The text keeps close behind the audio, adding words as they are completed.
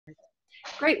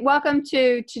Great. Welcome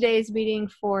to today's meeting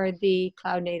for the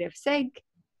Cloud Native SIG.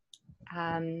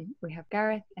 We have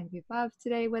Gareth and Vibav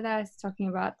today with us talking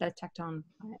about the Tekton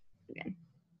Client again.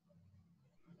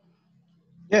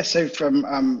 Yeah, so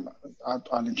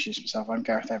I'll introduce myself. I'm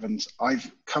Gareth Evans.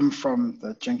 I've come from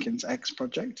the Jenkins X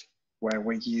project where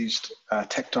we used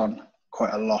Tekton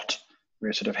quite a lot.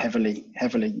 We're sort of heavy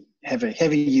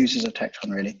users of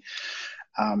Tekton really.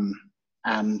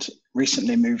 And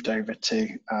recently moved over to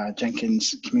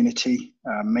Jenkins community,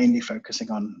 mainly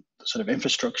focusing on sort of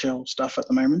infrastructural stuff at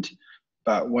the moment.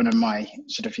 But one of my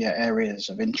sort of areas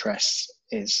of interest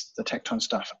is the Tekton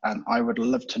stuff. And I would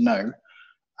love to know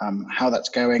how that's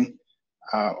going.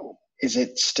 Is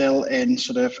it still in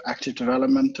sort of active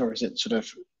development, or is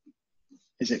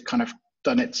it kind of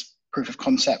done its proof of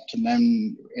concept and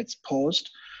then it's paused?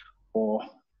 Or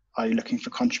are you looking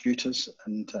for contributors,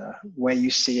 and where you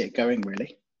see it going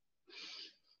really?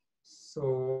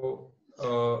 So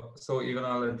even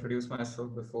I'll introduce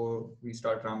myself before we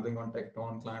start rambling on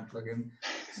Tekton Client plugin.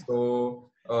 So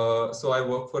I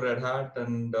work for Red Hat,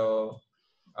 and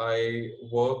I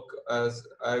work as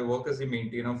a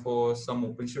maintainer for some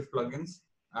OpenShift plugins,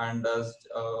 and as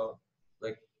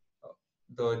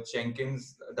the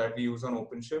Jenkins that we use on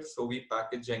OpenShift. So we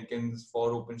package Jenkins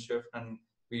for OpenShift, and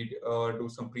we do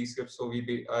some prescripts. So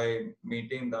I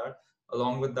maintain that.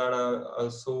 Along with that, I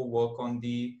also work on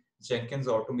the Jenkins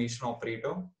automation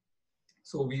operator.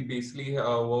 So we basically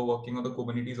were working on the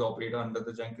Kubernetes operator under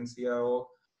the Jenkins CIO,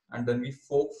 and then we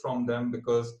forked from them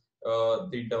because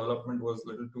the development was a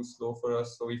little too slow for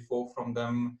us. So we forked from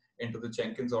them into the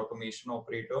Jenkins automation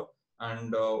operator,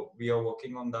 and we are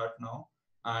working on that now.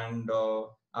 And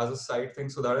as a side thing,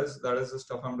 so that is the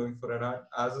stuff I'm doing for Red Hat.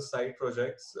 As a side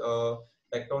projects,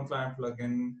 Tekton Client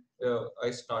plugin,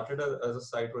 I started as a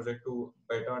side project to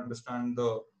better understand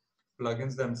the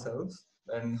plugins themselves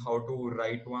and how to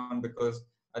write one, because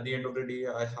at the end of the day,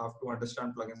 I have to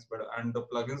understand plugins better. And the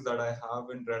plugins that I have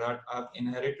in Red Hat, I've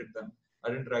inherited them.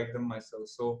 I didn't write them myself.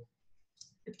 So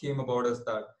it came about as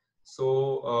that.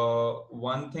 So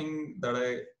one thing that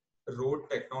I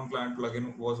wrote Tekton Client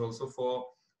plugin was also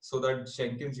so that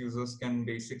Jenkins users can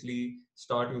basically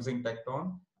start using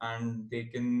Tekton, and they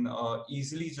can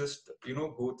easily just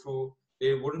go through.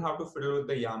 They wouldn't have to fiddle with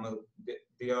the YAML.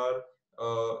 They are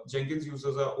Jenkins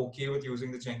users are okay with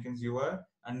using the Jenkins UI,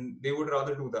 and they would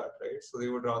rather do that, right? So they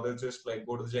would rather just like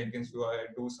go to the Jenkins UI,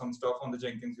 do some stuff on the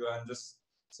Jenkins UI, and just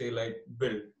say like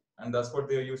build, and that's what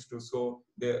they're used to. So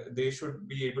they should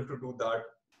be able to do that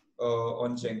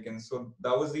on Jenkins. So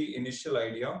that was the initial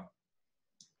idea,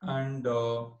 and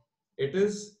it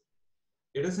is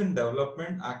in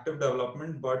development, active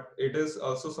development, but it is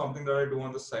also something that I do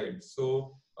on the side.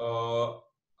 So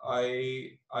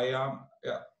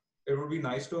it would be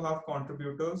nice to have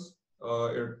contributors.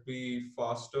 It would be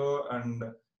faster, and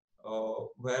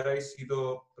where I see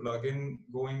the plugin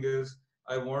going is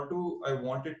I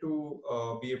wanted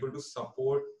to be able to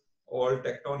support all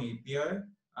Tekton API,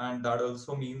 and that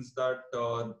also means that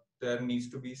there needs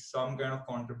to be some kind of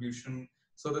contribution.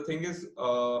 So the thing is,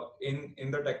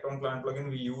 in the Tekton Client plugin,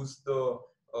 we use the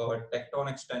Tekton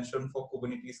extension for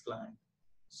Kubernetes client.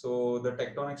 So the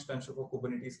Tekton extension for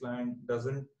Kubernetes client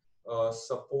doesn't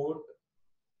support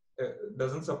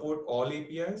all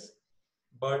APIs,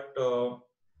 but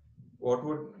what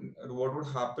would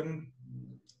happen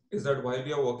is that while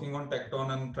we are working on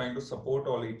Tekton and trying to support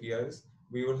all APIs,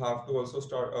 we will have to also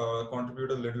start contribute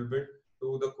a little bit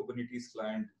to the Kubernetes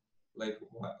client, like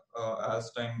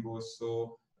as time goes.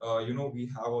 So we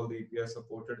have all the APIs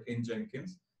supported in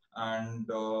Jenkins, and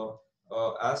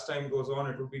as time goes on,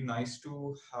 it would be nice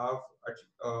to have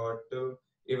till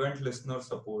event listener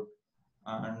support.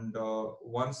 And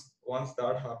once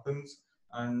that happens,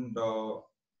 and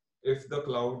if the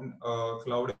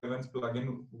Cloudevents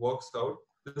plugin works out,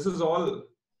 this is all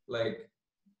like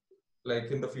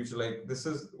in the future. Like this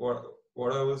is what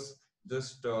I was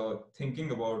just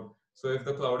thinking about. So if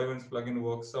the Cloudevents plugin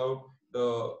works out,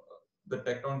 the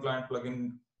Tekton Client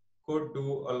plugin could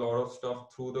do a lot of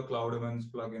stuff through the Cloudevents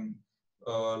plugin.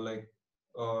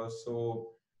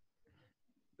 So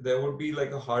there would be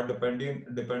like a hard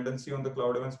dependency on the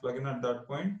Cloudevents plugin at that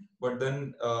point. But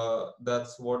then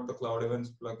that's what the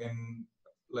Cloudevents plugin,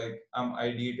 like I'm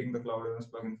ideating the Cloudevents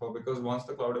plugin for, because once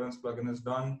the Cloudevents plugin is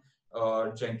done,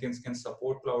 Jenkins can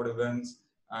support Cloudevents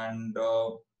and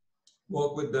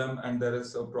work with them, and there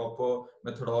is a proper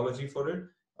methodology for it.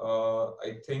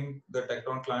 I think the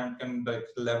Tekton client can like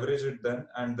leverage it then,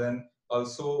 and then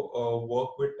also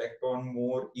work with Tekton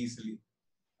more easily.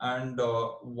 And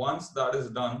once that is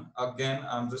done, again,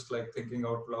 I'm just like thinking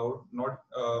out loud, not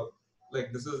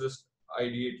like this is just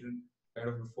ideated kind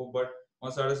of before, but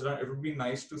once that is done, it would be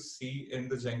nice to see in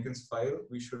the Jenkins file.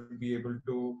 We should be able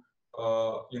to,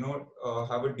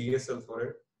 have a DSL for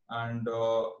it. And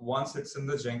once it's in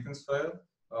the Jenkins file,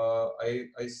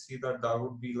 I see that that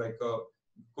would be like a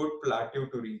good plateau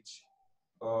to reach,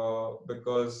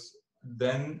 because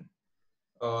then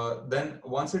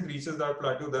once it reaches that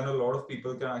plateau, then a lot of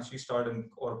people can actually start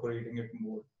incorporating it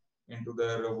more into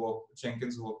their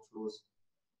Jenkins workflows.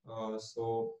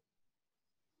 So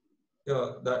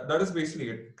yeah, that is basically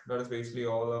it. That is basically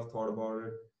all I've thought about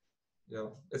it. Yeah,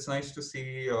 it's nice to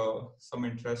see some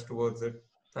interest towards it.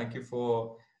 Thank you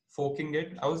for forking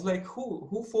it. I was like,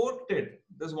 who forked it?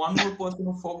 There's one more person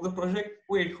who forked the project.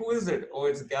 Wait, who is it? Oh,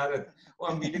 it's Gareth. Oh,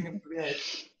 I'm meeting him today. I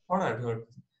thought I'd heard.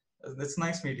 It's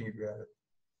nice meeting you, Gareth.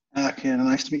 Okay,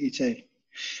 nice to meet you too.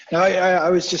 No, I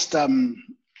was just, I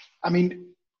mean,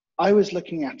 I was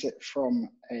looking at it from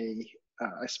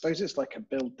I suppose it's like a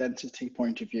build density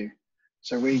point of view.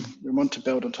 So we want to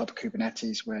build on top of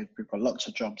Kubernetes, where we've got lots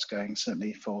of jobs going,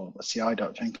 certainly for the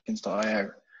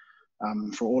ci.jenkins.io,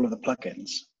 for all of the plugins.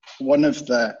 One of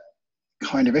the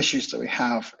kind of issues that we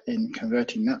have in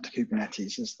converting that to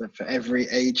Kubernetes is that for every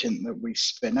agent that we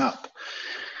spin up,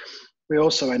 we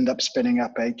also end up spinning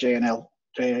up a JNLP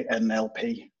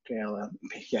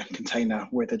container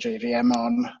with a JVM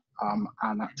on,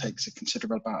 and that takes a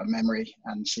considerable amount of memory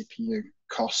and CPU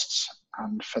costs.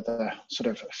 And for the sort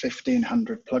of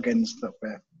 1,500 plugins that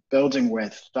we're building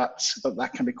with, that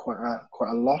can be quite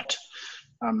a lot.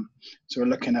 So we're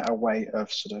looking at a way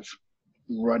of sort of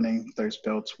running those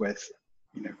builds with,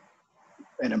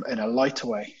 in a lighter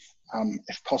way,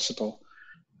 if possible.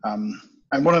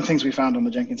 And one of the things we found on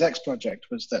the Jenkins X project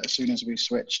was that as soon as we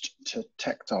switched to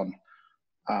Tekton,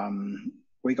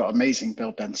 we got amazing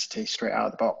build density straight out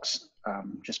of the box,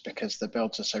 just because the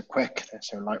builds are so quick, they're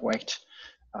so lightweight.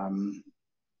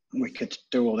 We could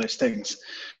do all those things.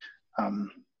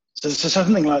 So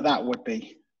something like that would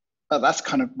be, that's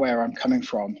kind of where I'm coming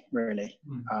from, really.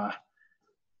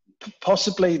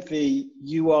 Possibly the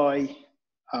UI,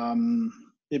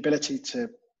 the ability to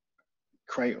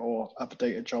create or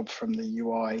update a job from the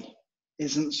UI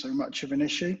isn't so much of an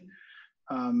issue.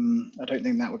 I don't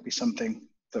think that would be something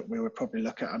that we would probably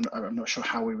look at. I'm not sure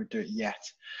how we would do it yet,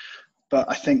 but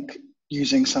I think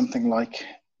using something like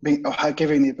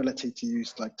giving the ability to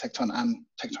use like Tekton and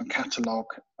Tekton Catalog,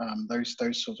 those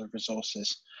sort of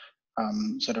resources,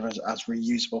 sort of as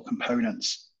reusable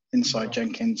components inside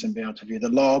Jenkins, and be able to view the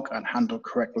log and handle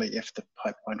correctly if the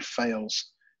pipeline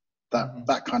fails.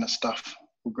 That kind of stuff.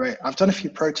 Great. I've done a few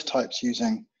prototypes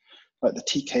using like the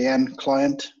TKN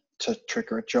client to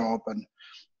trigger a job and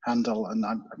handle, and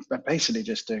I'm basically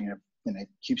just doing a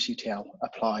kubectl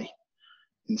apply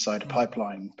inside a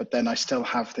pipeline. But then I still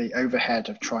have the overhead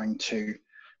of trying to,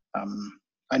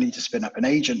 I need to spin up an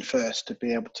agent first to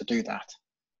be able to do that,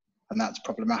 and that's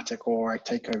problematic. Or I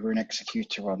take over an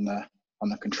executor on the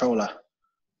controller,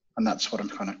 and that's what I'm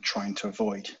kind of trying to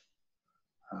avoid.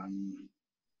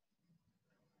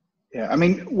 Yeah, I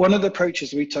mean, one of the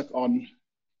approaches we took on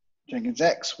Jenkins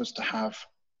X was to have,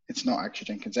 it's not actually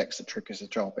Jenkins X that triggers the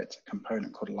job, it's a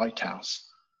component called Lighthouse.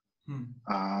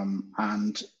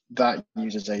 And that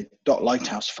uses a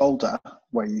 .lighthouse folder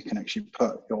where you can actually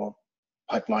put your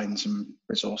pipelines and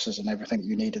resources and everything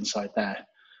you need inside there.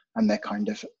 And they're kind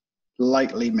of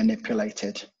lightly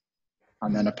manipulated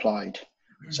and then applied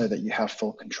so that you have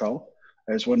full control.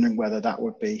 I was wondering whether that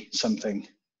would be something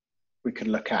we could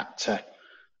look at to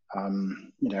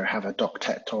have a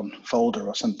Tekton folder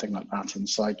or something like that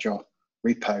inside your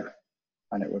repo,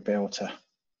 and it would be able to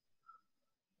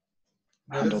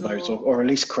handle those, or at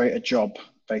least create a job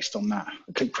based on that.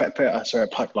 It could create a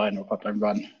pipeline or pipeline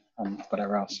run and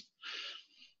whatever else.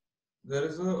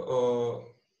 There's a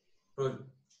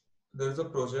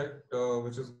project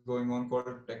which is going on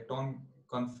called Tekton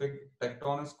Config.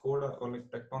 Tekton is code, or like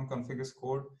Tekton Config is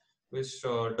code, which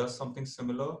does something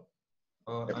similar.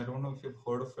 I don't know if you've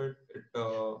heard of it.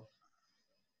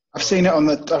 I've seen it on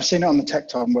the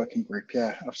Tekton working group.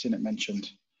 Yeah, I've seen it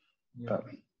mentioned, but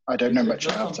I don't know much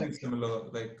about something similar.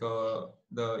 Like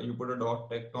you put a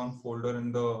 .tekton folder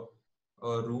in the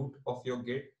root of your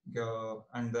Git,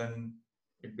 and then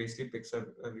it basically picks up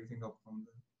everything up from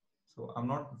there. So I'm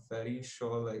not very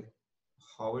sure like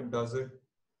how it does it,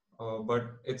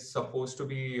 but it's supposed to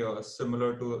be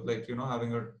similar to like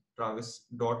having a Travis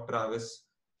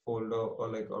folder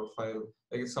or file.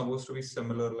 Like it's supposed to be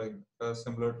similar, like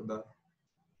similar to that.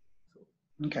 So,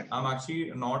 okay. I'm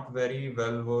actually not very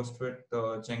well versed with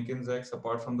Jenkins X,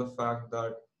 apart from the fact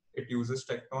that it uses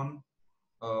Tekton,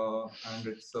 and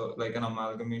it's like an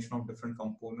amalgamation of different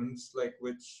components, like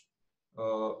which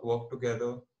work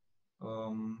together.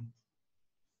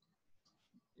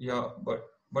 yeah, but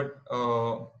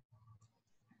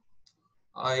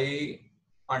I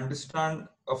understand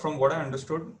from what I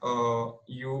understood,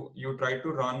 you try to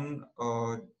run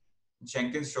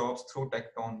Jenkins jobs through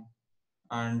Tekton,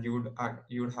 and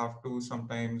you'd have to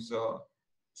sometimes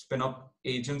spin up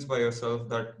agents by yourself.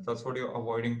 That's what you're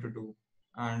avoiding to do.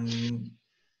 And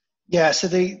Yeah, so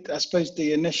I suppose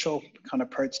the initial kind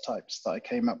of prototypes that I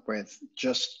came up with,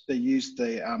 just they used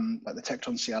the like the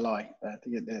Tekton CLI,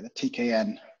 the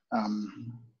TKN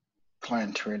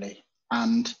client really,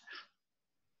 and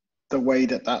the way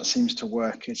that seems to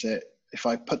work is if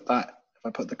I put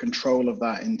the control of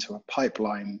that into a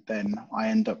pipeline, then I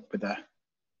end up with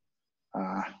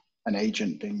an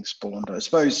agent being spawned. I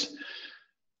suppose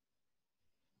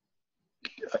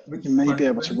you may be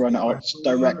able when to you run say it out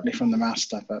controller, directly from the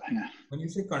master, but yeah. when you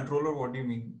say controller, what do you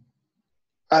mean?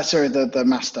 Sorry, the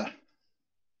master.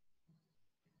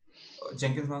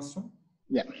 Jenkins master?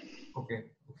 Yeah. Okay,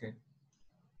 okay,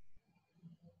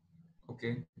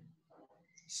 okay.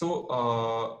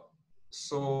 So,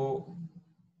 so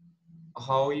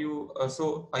how you?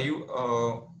 So are you?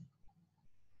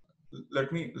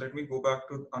 Let me go back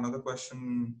to another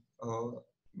question,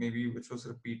 maybe which was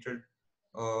repeated.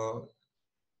 Uh,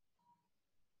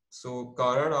 so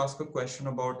Kara asked a question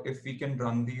about if we can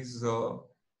run these,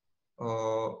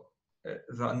 run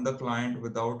the client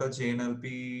without a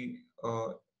JNLP,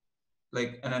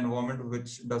 like an environment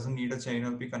which doesn't need a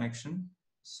JNLP connection.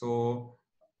 So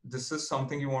this is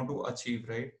something you want to achieve,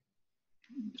 right?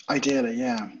 Ideally,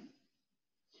 yeah.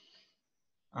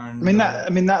 And I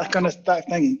mean that kind of that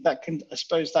thing that can, I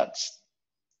suppose that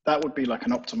would be like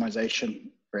an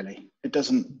optimization, really. It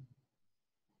doesn't.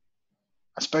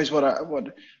 I suppose what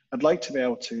I'd like to be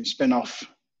able to spin off,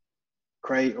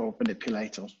 create or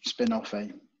manipulate or spin off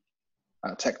a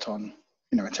Tekton,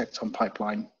 a Tekton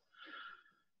pipeline.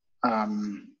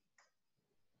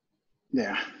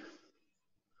 Yeah.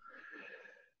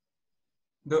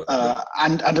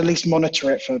 And at least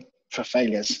monitor it for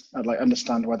failures. I'd like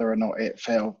understand whether or not it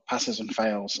passes and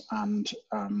fails, and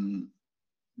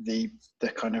the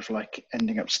kind of like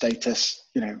ending up status.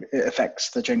 It affects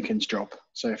the Jenkins job.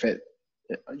 So if it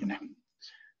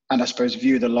and I suppose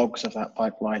view the logs of that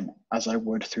pipeline as I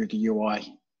would through the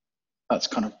UI. That's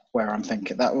kind of where I'm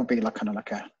thinking. That would be like kind of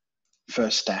like a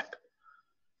first step.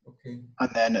 okay. And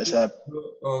then as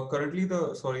currently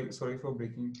sorry for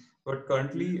breaking, but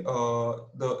currently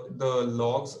the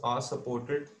logs are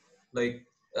supported. Like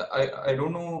I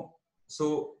don't know.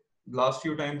 So last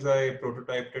few times I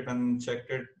prototyped it and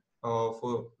checked it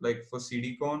for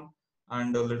CDCon,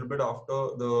 and a little bit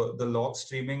after the log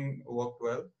streaming worked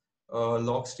well.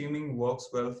 Log streaming works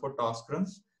well for task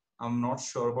runs. I'm not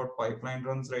sure about pipeline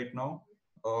runs right now.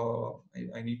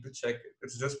 I need to check.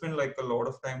 It's just been like a lot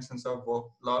of time since I've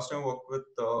worked. Last time I worked with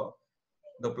the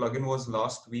plugin was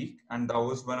last week, and that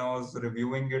was when I was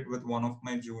reviewing it with one of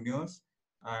my juniors,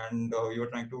 and we were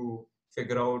trying to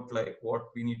figure out like what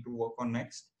we need to work on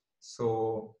next.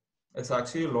 So it's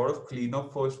actually a lot of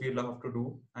cleanup first we'll have to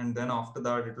do, and then after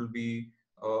that it will be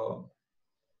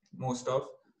more stuff.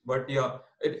 But yeah,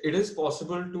 it is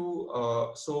possible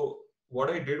to so what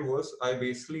I did was I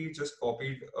basically just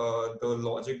copied the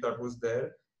logic that was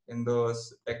there in the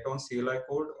Tekton CLI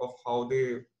code of how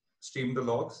they stream the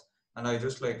logs, and I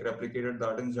just like replicated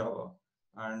that in Java,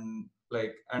 and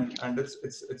like and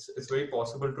it's very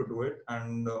possible to do it.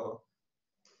 And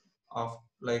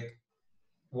like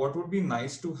what would be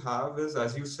nice to have is,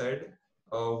 as you said,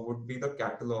 would be the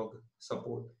catalog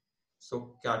support.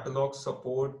 So catalog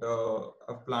support,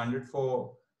 I've planned it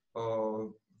for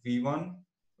V1.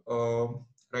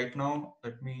 Right now,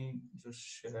 let me just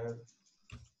share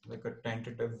like a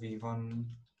tentative V1.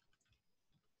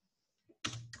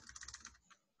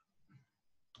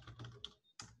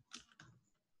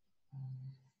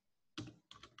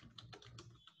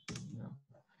 Yeah.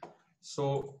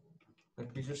 So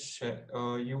let me just share.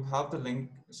 You have the link.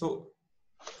 So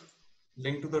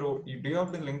link to the road. Do you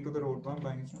have the link to the roadmap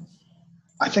by any chance?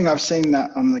 I think I've seen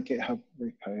that on the GitHub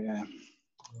repo. Yeah.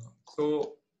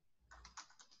 So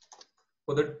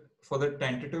for the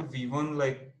tentative V1,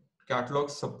 like catalog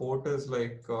support is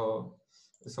like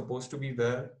is supposed to be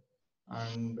there,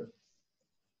 and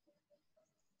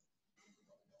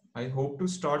I hope to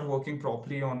start working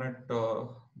properly on it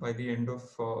by the end of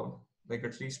like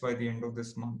at least by the end of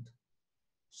this month.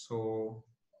 So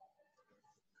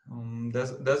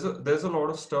there's a lot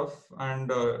of stuff,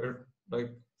 and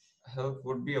like help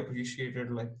would be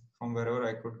appreciated, like from wherever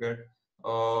I could get.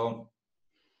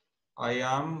 I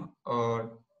am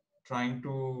trying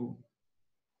to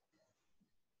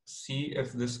see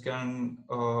if this can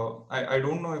I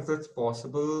don't know if it's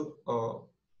possible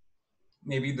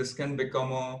maybe this can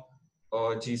become a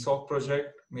GSOC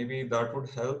project. Maybe that would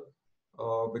help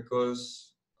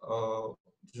because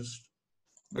just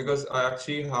because I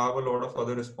actually have a lot of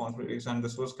other responsibilities, and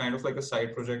this was kind of like a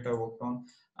side project I worked on,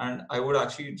 and I would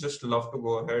actually just love to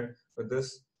go ahead with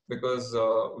this because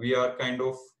we are kind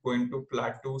of going to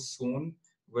plateau soon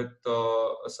with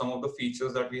some of the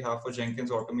features that we have for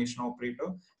Jenkins automation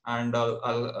operator, and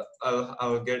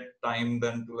I'll get time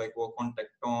then to like work on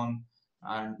Tekton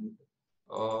and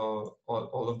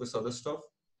all of this other stuff.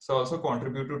 So I also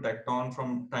contribute to Tekton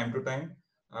from time to time,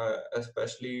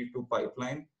 especially to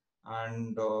pipeline,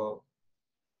 and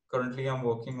currently I'm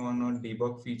working on a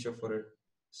debug feature for it.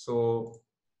 So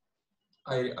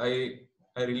I I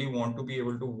I really want to be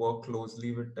able to work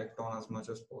closely with Tekton as much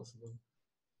as possible.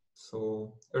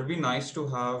 So it would be nice to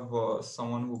have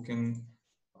someone who can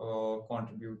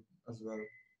contribute as well.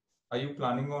 Are you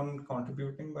planning on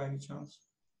contributing by any chance?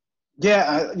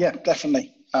 Yeah, yeah,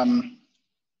 definitely.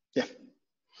 Yeah.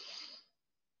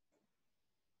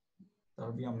 That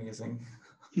would be amazing.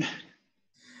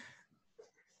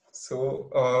 So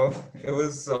it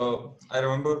was. I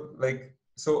remember like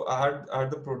so I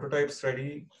had the prototypes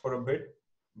ready for a bit,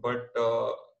 but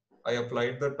I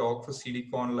applied the talk for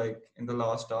CDCon like in the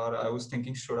last hour. I was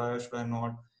thinking should I or should I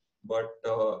not, but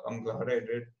I'm glad I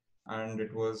did, and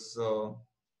it was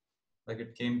like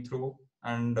it came through,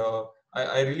 and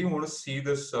I really want to see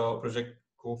this project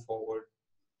go forward.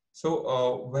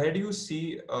 So where do you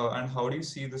see and how do you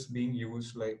see this being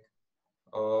used like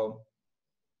uh,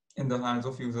 in the hands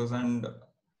of users and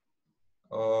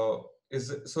uh,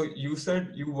 so you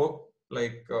said you work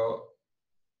like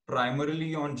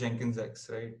primarily on Jenkins X,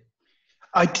 right?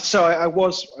 I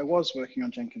was working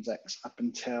on Jenkins X up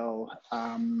until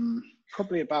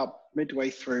probably about midway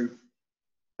through.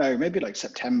 No, maybe like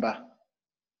September,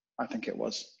 I think it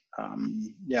was.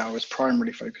 Yeah, I was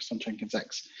primarily focused on Jenkins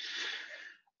X.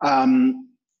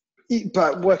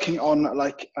 But working on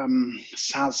like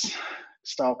SaaS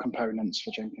style components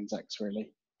for Jenkins X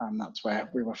really, that's where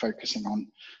we were focusing on.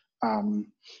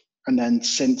 And then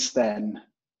since then,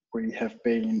 I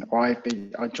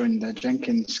joined the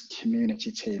Jenkins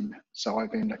community team, so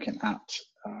I've been looking at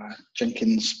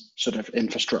Jenkins sort of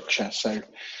infrastructure. So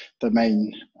the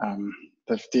main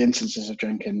the instances of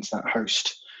Jenkins that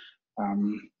host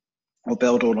or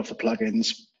build all of the plugins,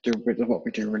 do what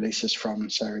we do releases from.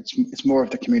 So it's more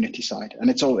of the community side, and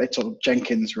it's all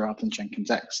Jenkins rather than Jenkins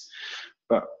X.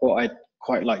 But what I'd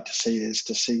quite like to see is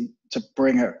to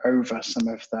bring it over some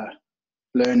of the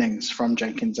learnings from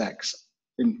Jenkins X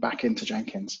back into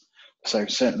Jenkins. So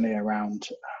certainly around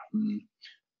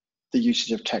the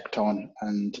usage of Tekton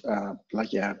and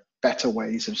better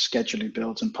ways of scheduling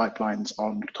builds and pipelines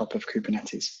on top of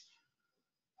Kubernetes.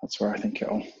 That's where I think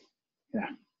it'll, yeah.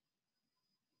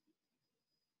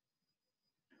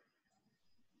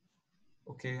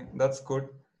 Okay, that's good.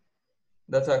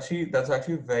 That's actually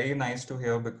very nice to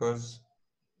hear because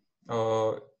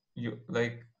you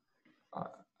like uh,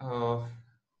 uh,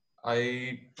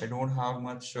 I don't have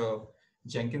much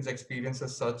Jenkins experience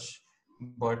as such,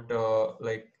 but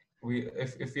like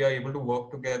if we are able to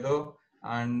work together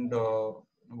and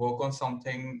work on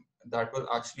something that will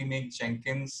actually make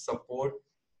Jenkins support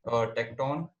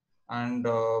Tekton and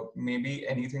maybe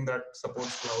anything that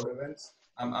supports Cloudevents,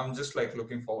 I'm just like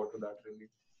looking forward to that really.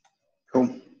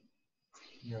 Cool.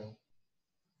 Yeah.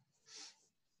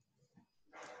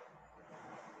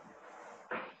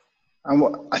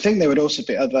 And I think there would also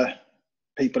be other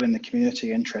people in the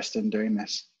community interested in doing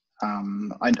this.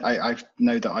 I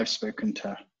know that I've spoken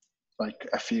to like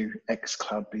a few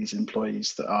ex-Cloudbees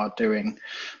employees that are doing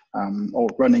or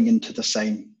running into the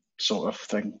same sort of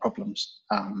problems.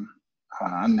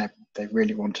 And they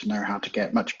really want to know how to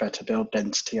get much better build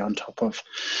density on top of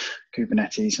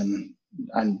Kubernetes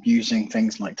and using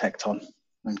things like Tekton,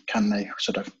 and can they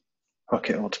sort of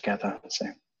hook it all together? So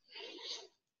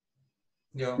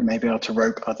Yeah. we may be able to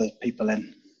rope other people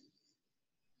in.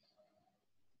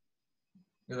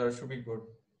 Yeah, that should be good.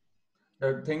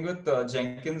 The thing with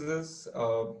Jenkins is,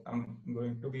 I'm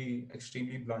going to be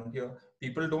extremely blunt here.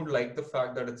 People don't like the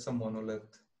fact that it's a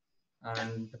monolith,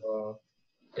 and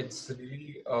it's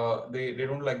really they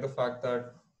don't like the fact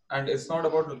that, and it's not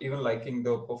about even liking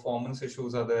the performance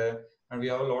issues are there, and we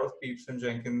have a lot of peeps in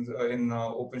Jenkins in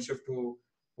OpenShift who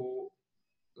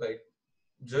like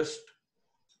just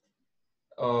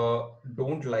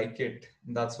don't like it.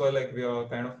 That's why like we are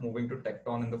kind of moving to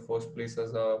Tekton in the first place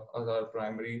as our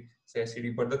primary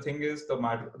CI/CD. But the thing is,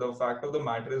 the fact of the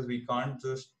matter is we can't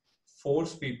just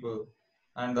force people,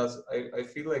 and I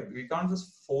feel like we can't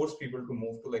just force people to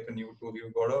move to like a new tool.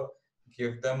 You gotta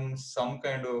give them some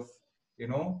kind of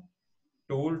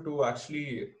tool to actually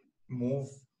move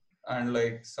and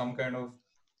like some kind of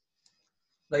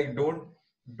like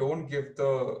don't give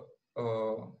the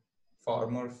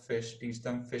farmer fish, teach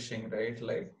them fishing, right?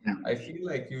 Like Yeah. I feel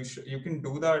like you can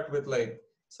do that with like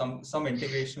some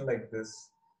integration like this.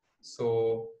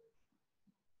 So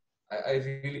I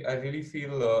really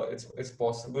feel it's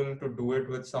possible to do it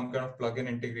with some kind of plugin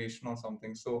integration or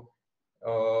something. So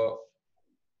uh,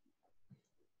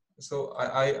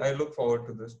 I look forward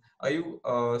to this. Are you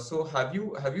so have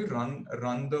you run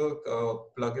the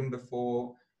plugin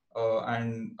before,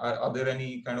 and are there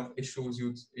any kind of issues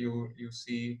you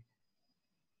see?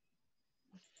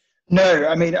 No,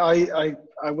 I mean, I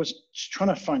was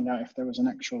trying to find out if there was an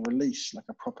actual release, like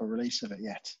a proper release of it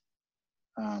yet.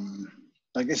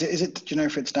 Like, is it, do you know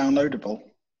if it's downloadable?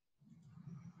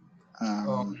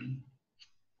 Um,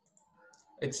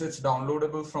 it's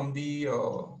downloadable from the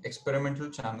experimental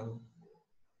channel.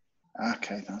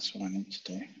 Okay, that's what I need to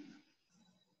do.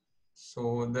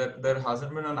 So there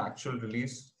hasn't been an actual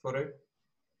release for it.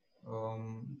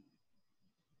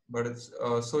 But it's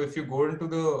so if you go into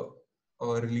the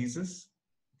releases,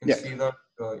 you can see that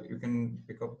you can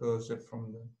pick up the zip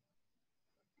from there.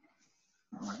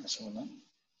 All right, let's have a look.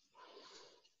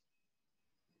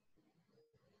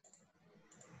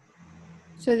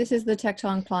 So this is the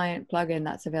Tekton Client plugin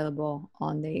that's available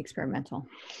on the experimental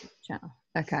channel.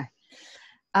 Okay.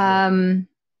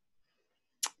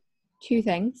 Two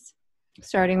things,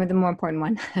 starting with the more important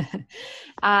one.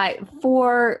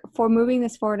 For moving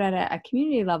this forward at a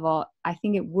community level, I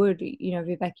think it would, you know,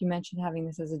 Vivek, you mentioned having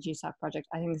this as a GSOC project.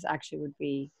 I think this actually would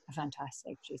be a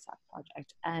fantastic GSOC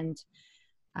project. And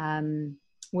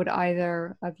would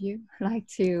either of you like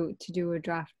to do a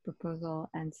draft proposal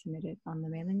and submit it on the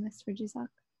mailing list for GSOC?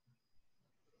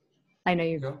 I know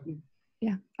you've,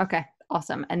 yeah. Okay,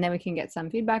 awesome. And then we can get some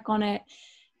feedback on it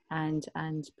and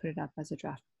put it up as a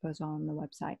draft proposal on the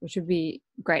website, which would be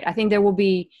great. I think there will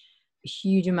be a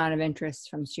huge amount of interest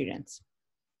from students.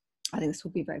 I think this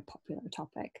will be a very popular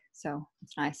topic, so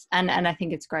it's nice. And I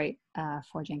think it's great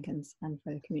for Jenkins and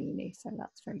for the community, so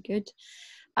that's very good.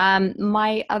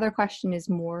 My other question is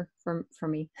more for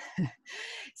me.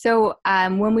 So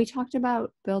when we talked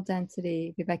about build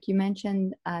density, Vivek, you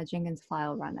mentioned Jenkins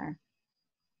file runner.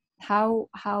 How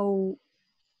do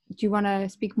you want to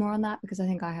speak more on that? Because I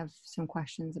think I have some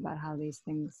questions about how these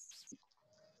things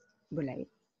relate.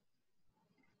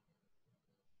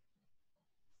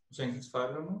 Jenkins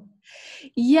file runner?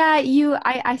 Yeah,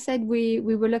 I said we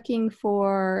were looking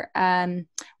for,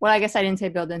 well, I guess I didn't say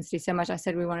build density so much. I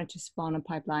said we wanted to spawn a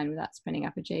pipeline without spinning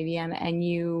up a JVM. And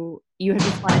you had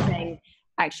responded saying,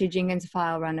 actually, Jenkins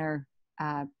file runner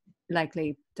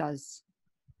likely does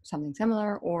something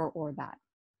similar or that.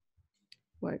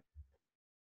 What?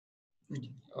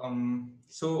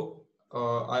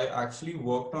 I actually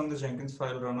worked on the Jenkins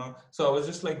file runner. So I was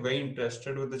just like very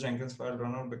interested with the Jenkins file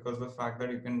runner because of the fact that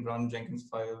you can run Jenkins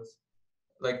files.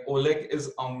 Like Oleg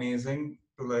is amazing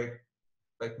to like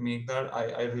make that.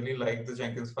 I really like the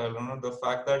Jenkins file runner. The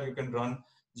fact that you can run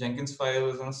Jenkins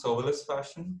files in a serverless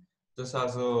fashion, just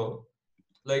as a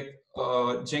like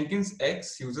Jenkins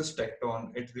X uses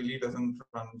Tekton. It really doesn't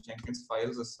run Jenkins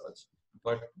files as such.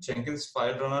 But Jenkins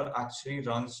file runner actually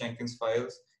runs Jenkins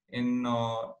files in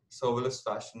serverless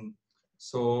fashion.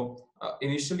 So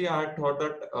initially, I had thought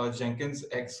that Jenkins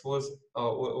X was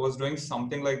doing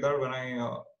something like that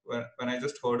when I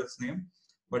just heard its name.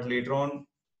 But later on,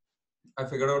 I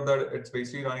figured out that it's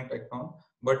basically running Tekton.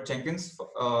 But Jenkins,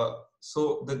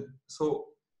 so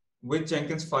with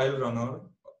Jenkins file runner,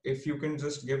 if you can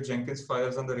just give Jenkins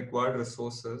files and the required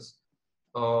resources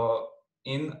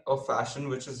in a fashion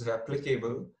which is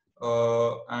replicable,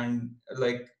 and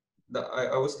like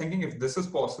I was thinking if this is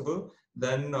possible,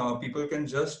 then people can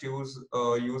just use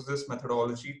this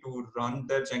methodology to run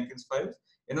their Jenkins files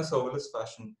in a serverless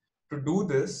fashion. To do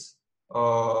this,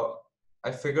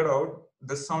 I figured out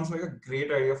this sounds like a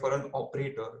great idea for an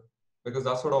operator, because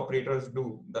that's what operators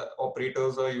do. The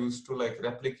operators are used to like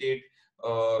replicate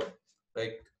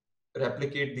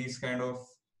these kind of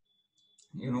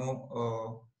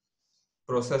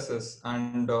processes,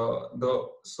 and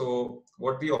so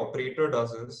what the operator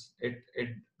does is it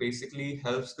basically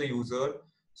helps the user.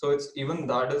 So it's even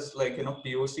that is like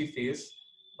POC phase.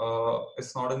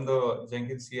 It's not in the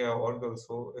Jenkins CI org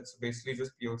also. It's basically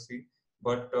just POC,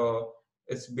 but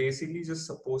it's basically just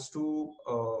supposed to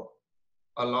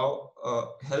allow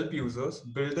help users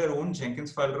build their own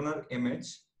Jenkins file runner image,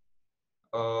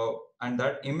 and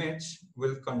that image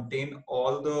will contain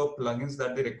all the plugins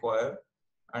that they require,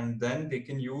 and then they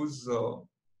can use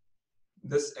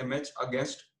this image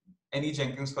against any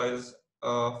Jenkins file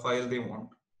they want.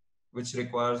 which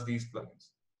requires these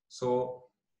plugins. So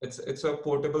it's a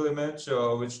portable image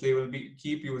which they will be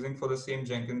keep using for the same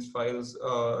Jenkins files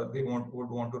they would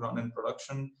want to run in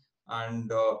production. And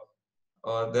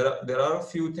there are a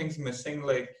few things missing,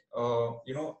 like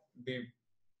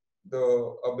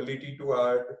the ability to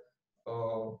add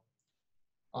uh,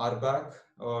 RBAC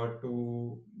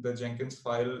to the Jenkins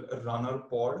file runner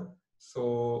pod.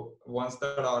 So once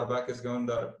that RBAC is given,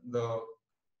 that the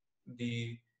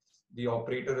the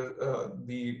operator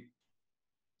the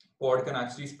pod can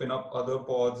actually spin up other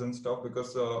pods and stuff,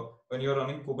 because when you're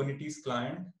running Kubernetes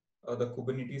client, the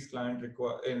Kubernetes client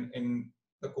in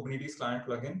the Kubernetes client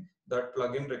plugin, that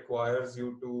plugin requires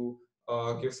you to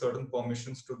give certain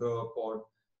permissions to the pod.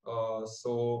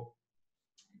 So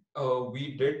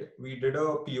we did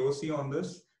a POC on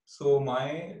this. So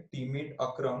my teammate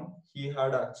Akram, he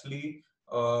had actually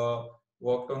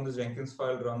worked on the Jenkins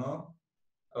file runner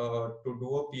to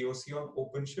do a POC on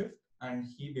OpenShift, and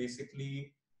he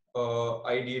basically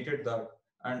ideated that,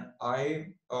 and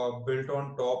I built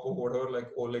on top of whatever like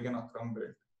Oleg and Akram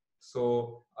built.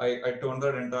 So I turned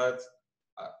that entire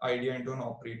idea into an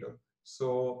operator.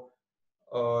 So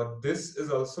this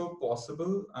is also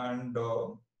possible, and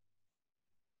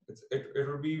it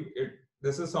would be it.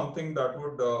 This is something that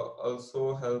would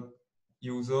also help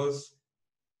users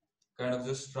kind of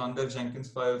just run their Jenkins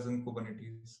files in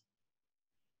Kubernetes.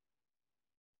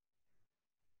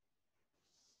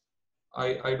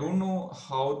 I don't know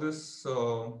how this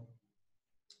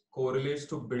correlates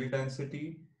to build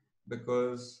density,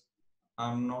 because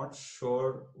I'm not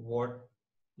sure what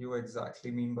you exactly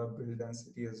mean by build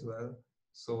density as well.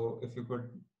 So if you could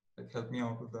like help me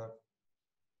out with that.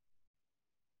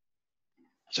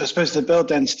 So I suppose the build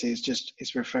density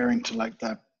is referring to like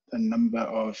the number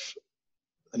of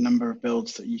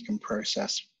builds that you can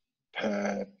process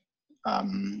per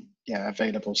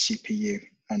available CPU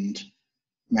and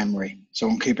memory. So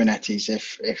on Kubernetes,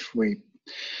 if we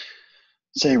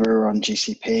say we're on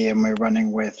GCP and we're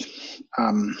running with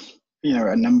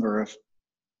a number of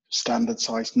standard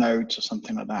sized nodes or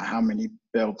something like that, how many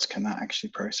builds can that actually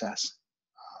process?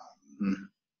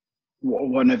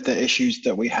 One of the issues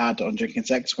that we had on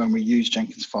Jenkins X when we used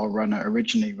Jenkins File Runner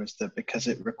originally was that because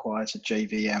it requires a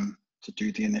JVM to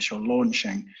do the initial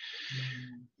launching,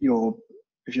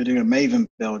 if you're doing a Maven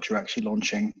build, you're actually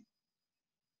launching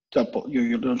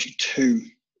you're launching two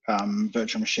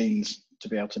virtual machines to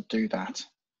be able to do that,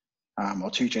 or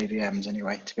two JVMs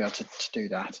anyway to be able to do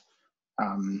that,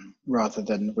 rather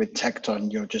than with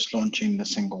Tekton, you're just launching the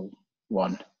single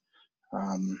one.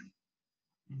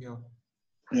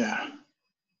 Yeah.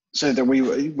 So that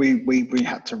we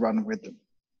had to run with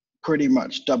pretty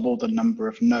much double the number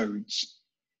of nodes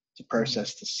to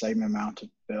process the same amount of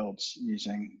builds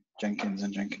using Jenkins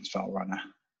and Jenkins File Runner.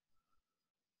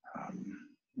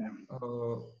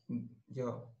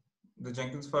 The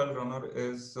Jenkins file runner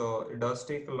is it does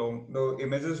take the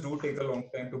images do take a long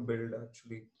time to build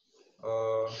actually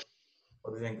for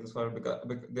the Jenkins file, because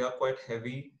they are quite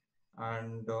heavy,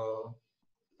 and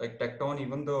like Tekton,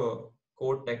 even the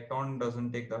code Tekton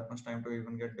doesn't take that much time to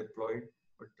even get deployed,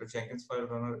 but the Jenkins file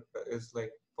runner is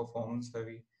like performance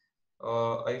heavy.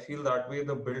 I feel that way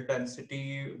the build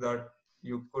density that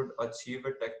you could achieve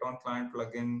with Tekton client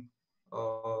plugin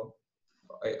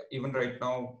even right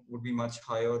now would be much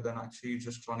higher than actually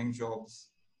just running jobs,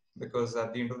 because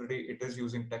at the end of the day it is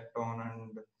using Tekton,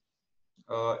 and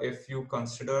if you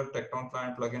consider Tekton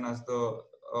client plugin as the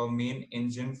main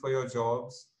engine for your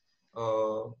jobs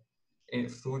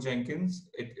through Jenkins,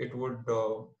 it would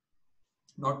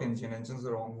not engine is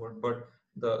the wrong word, but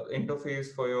the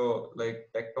interface for your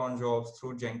like Tekton jobs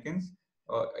through Jenkins,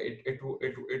 it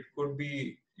could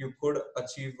be, you could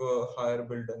achieve a higher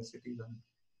build density than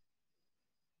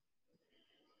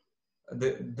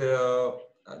there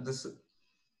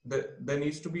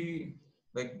needs to be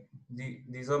like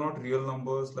these are not real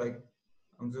numbers. Like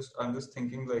I'm just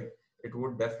thinking like it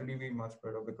would definitely be much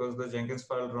better, because the Jenkins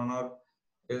file runner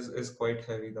is quite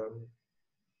heavy that way.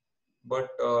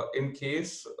 But in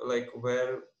case like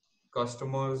where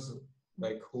customers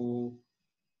like who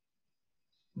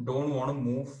don't want to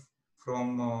move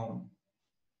from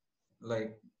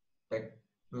like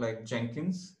like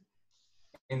Jenkins,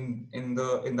 in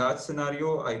that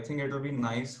scenario, I think it'll be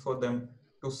nice for them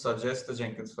to suggest the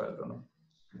Jenkins file runner.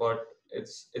 But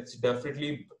it's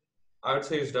definitely, I would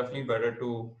say it's definitely better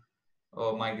to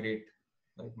migrate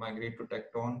to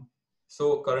Tekton.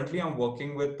 So currently I'm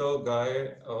working with a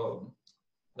guy,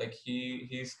 like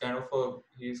he's kind of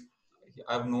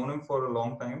I've known him for a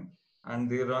long time, and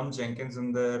they run Jenkins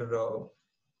in their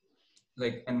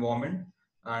like environment,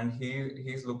 and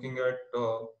he's looking at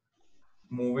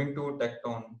moving to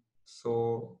Tekton.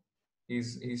 So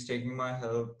he's taking my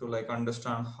help to like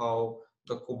understand how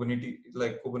the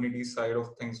Kubernetes side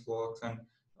of things works, and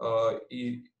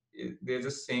they're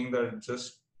just saying that it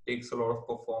just takes a lot of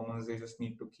performance. They just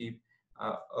need to keep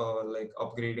like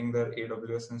upgrading their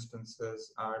AWS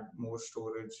instances, add more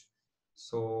storage.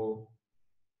 So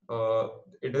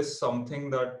it is something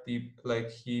that people like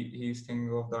he's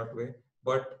thinking of that way.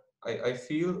 But I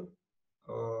feel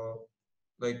uh,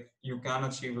 like you can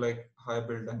achieve like high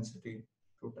build density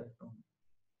through Tekton.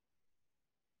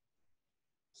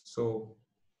 So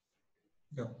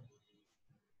yeah.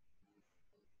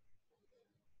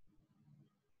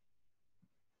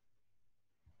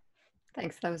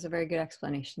 Thanks. That was a very good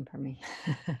explanation for me.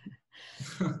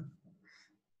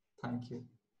 Thank you.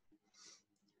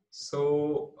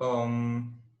 So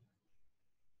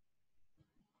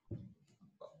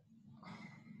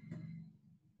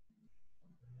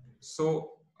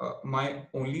my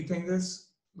only thing is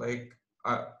like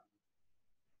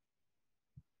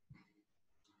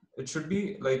it should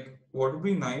be like what would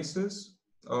be nice is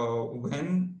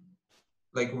when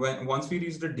once we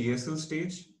reach the DSL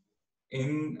stage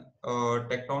in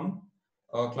Tekton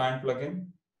client plugin,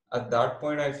 at that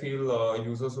point I feel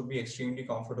users would be extremely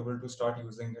comfortable to start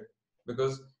using it,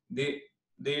 because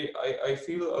I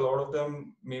feel a lot of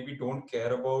them maybe don't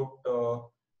care about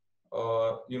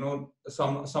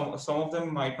some of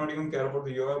them might not even care about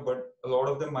the UI, but a lot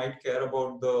of them might care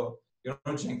about the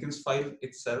Jenkins file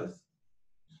itself,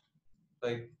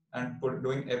 like, and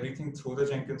doing everything through the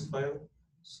Jenkins file.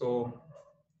 So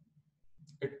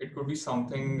it could be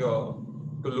something to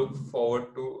look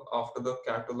forward to after the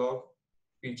catalog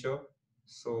feature.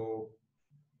 So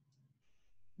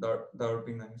that would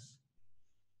be nice.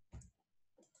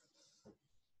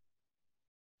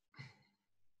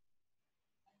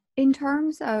 In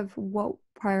terms of what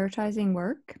prioritizing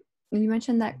work, you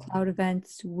mentioned that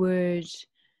Cloudevents would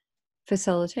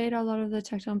facilitate a lot of the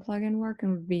Tekton plugin work,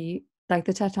 and would be like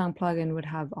the Tekton plugin would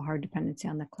have a hard dependency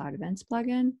on the Cloudevents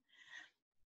plugin.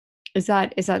 Is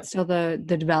that still the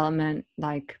development,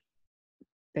 like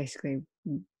basically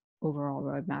overall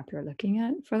roadmap you're looking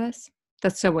at for this?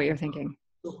 That's still what you're thinking?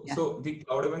 So the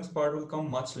Cloudevents part will come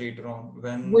much later on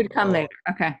when Would come later.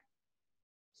 Okay.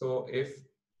 So if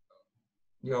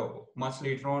much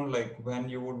later on, like when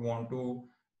you would want to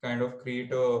kind of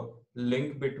create a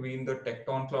link between the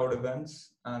Tekton Cloud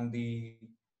events and the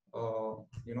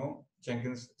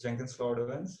Jenkins Cloud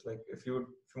events. Like if you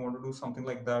want to do something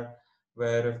like that,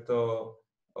 where if the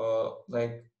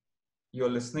like you're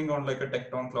listening on like a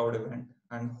Tekton Cloud event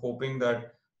and hoping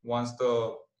that once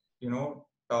the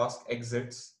task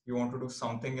exits, you want to do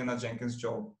something in a Jenkins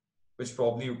job, which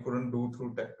probably you couldn't do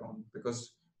through Tekton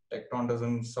because Tekton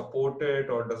doesn't support it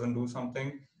or doesn't do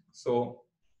something. So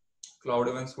Cloud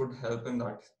events would help in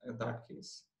that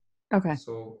case. Okay.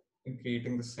 So in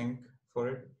creating the sync for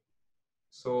it.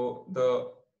 So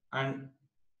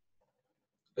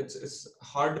it's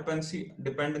hard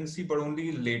dependency, but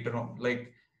only later on.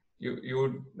 Like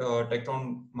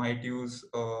Tekton might use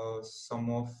some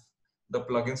of the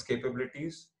plugins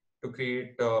capabilities to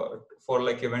create for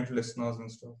like event listeners and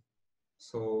stuff.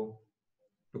 So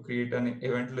to create an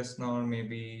event listener,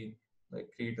 maybe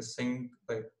like create a sync.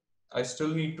 Like I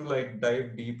still need to like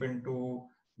dive deep into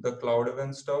the cloud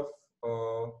event stuff.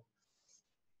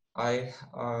 I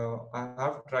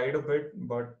have tried a bit,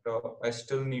 but I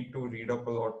still need to read up a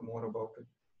lot more about it.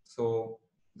 So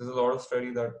there's a lot of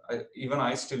study that even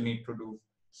I still need to do.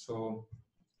 So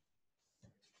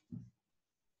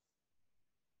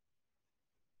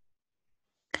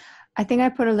I think I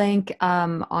put a link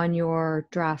on your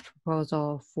draft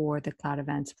proposal for the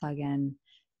Cloudevents plugin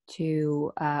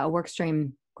to a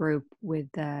workstream group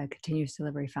with the Continuous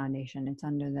Delivery Foundation. It's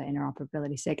under the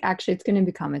Interoperability SIG. Actually, it's going to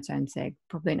become its own SIG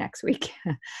probably next week.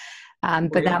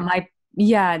 But that might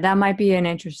be an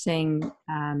interesting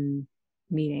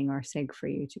meeting or SIG for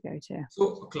you to go to.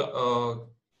 So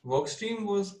workstream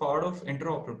was part of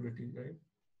interoperability, right?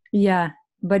 Yeah,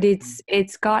 but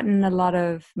it's gotten a lot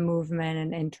of movement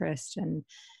and interest, and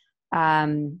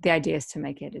the idea is to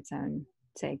make it its own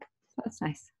SIG. So that's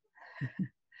nice.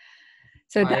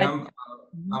 So I'm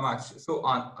actually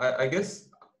I guess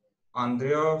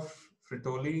Andrea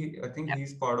Fritoli, I think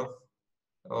he's part of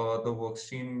the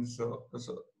workstreams. The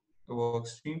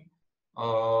workstream.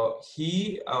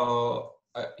 He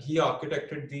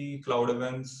architected the cloud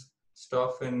events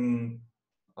stuff in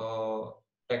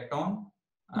Tekton, okay.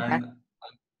 and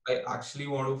I actually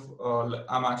want to.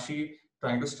 I'm actually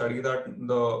trying to study that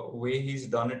the way he's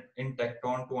done it in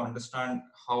Tekton to understand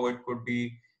how it could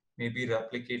be maybe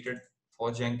replicated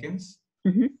for Jenkins,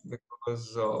 Mm-hmm.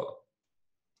 because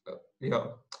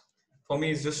for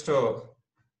me, it's just a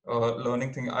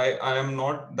learning thing. I am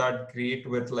not that great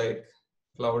with like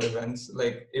cloud events,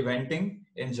 like eventing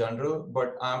in general,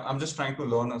 but I'm just trying to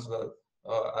learn as well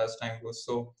as time goes.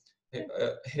 So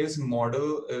his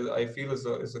model is, I feel, is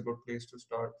a good place to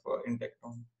start for in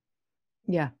Tekton.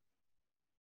 Yeah,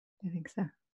 I think so.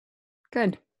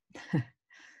 Good.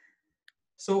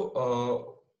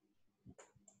 So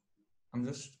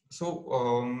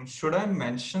should I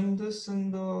mention this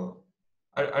in the?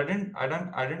 I didn't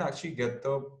actually get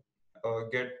the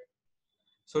get.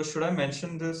 So should I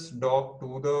mention this doc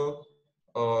to the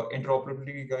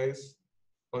interoperability guys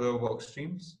for the work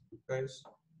streams, guys?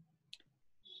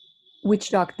 Which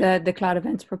doc? The Cloud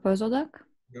Events proposal doc?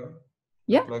 Yeah.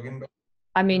 The Yeah. plugin doc.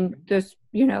 I mean, there's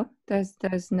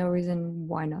no reason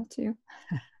why not to.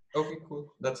 Okay,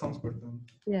 cool. That sounds good then.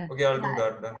 Yeah. Okay, I'll do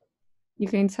that then. You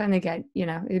can certainly get,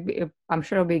 I'm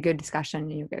sure it'll be a good discussion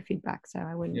and you'll get feedback. So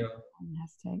I wouldn't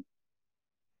hesitate.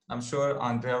 I'm sure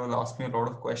Andrea will ask me a lot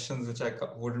of questions which I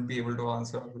wouldn't be able to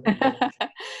answer.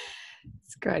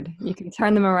 It's good. You can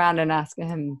turn them around and ask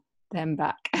them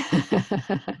back.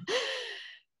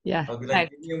 Yeah. I'll be like,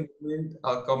 give me a moment.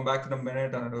 I'll come back in a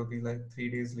minute, and it'll be like 3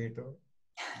 days later.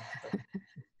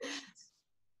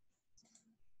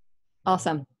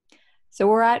 Awesome. So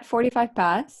we're at 45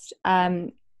 past.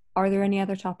 Are there any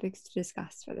other topics to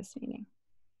discuss for this meeting?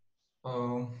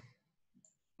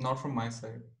 Not from my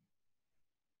side.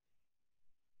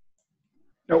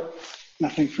 Nope,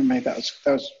 nothing from me. That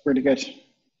was really good.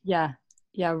 Yeah,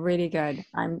 really good.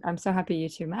 I'm so happy you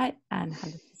two met and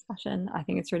had this discussion. I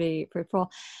think it's really fruitful.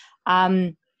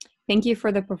 Thank you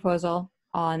for the proposal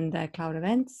on the cloud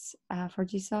events for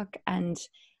GSOC, and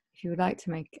if you would like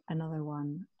to make another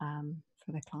one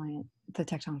for the client, the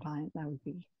Tekton client, that would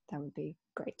be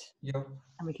great. Yeah,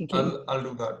 and we can keep. I'll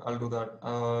do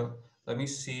that. Let me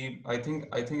see. I think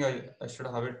I should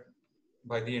have it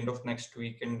by the end of next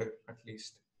weekend at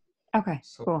least. Okay,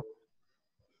 so, cool.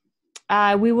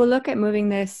 We will look at moving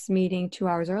this meeting 2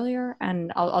 hours earlier,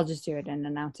 and I'll just do it and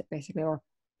announce it basically, or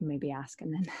maybe ask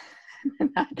and then.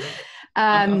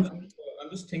 I'm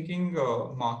just thinking,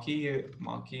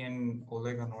 Maki and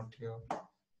Oleg are not here.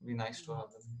 It'd be nice to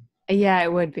have them. Yeah,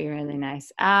 it would be really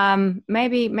nice.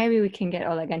 Maybe we can get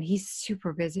Oleg, and he's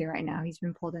super busy right now. He's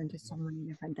been pulled into so many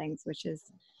different things,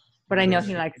 but I know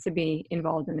he likes to be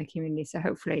involved in the community. So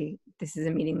hopefully this is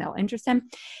a meeting that'll interest him.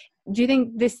 Do you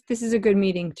think this is a good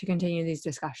meeting to continue these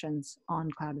discussions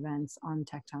on cloud events, on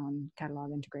Tekton,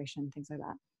 catalog integration, things like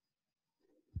that?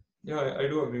 Yeah, I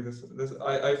do agree.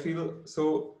 I feel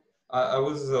so. I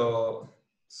was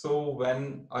so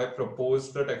when I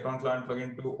proposed the Tekton Client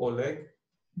plugin to Oleg,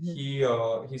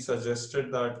 he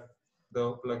suggested that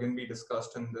the plugin be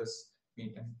discussed in this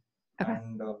meeting,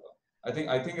 and I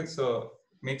think it's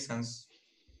makes sense.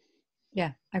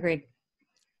 Yeah, agreed.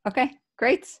 Okay,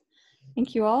 great.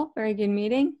 Thank you all. Very good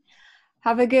meeting.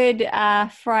 Have a good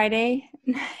Friday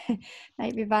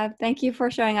night, Vivav. Thank you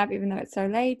for showing up even though it's so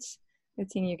late.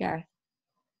 Good seeing you, Gareth.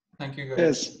 Thank you, guys.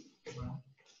 Cheers.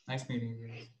 Nice meeting you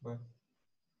guys. Bye.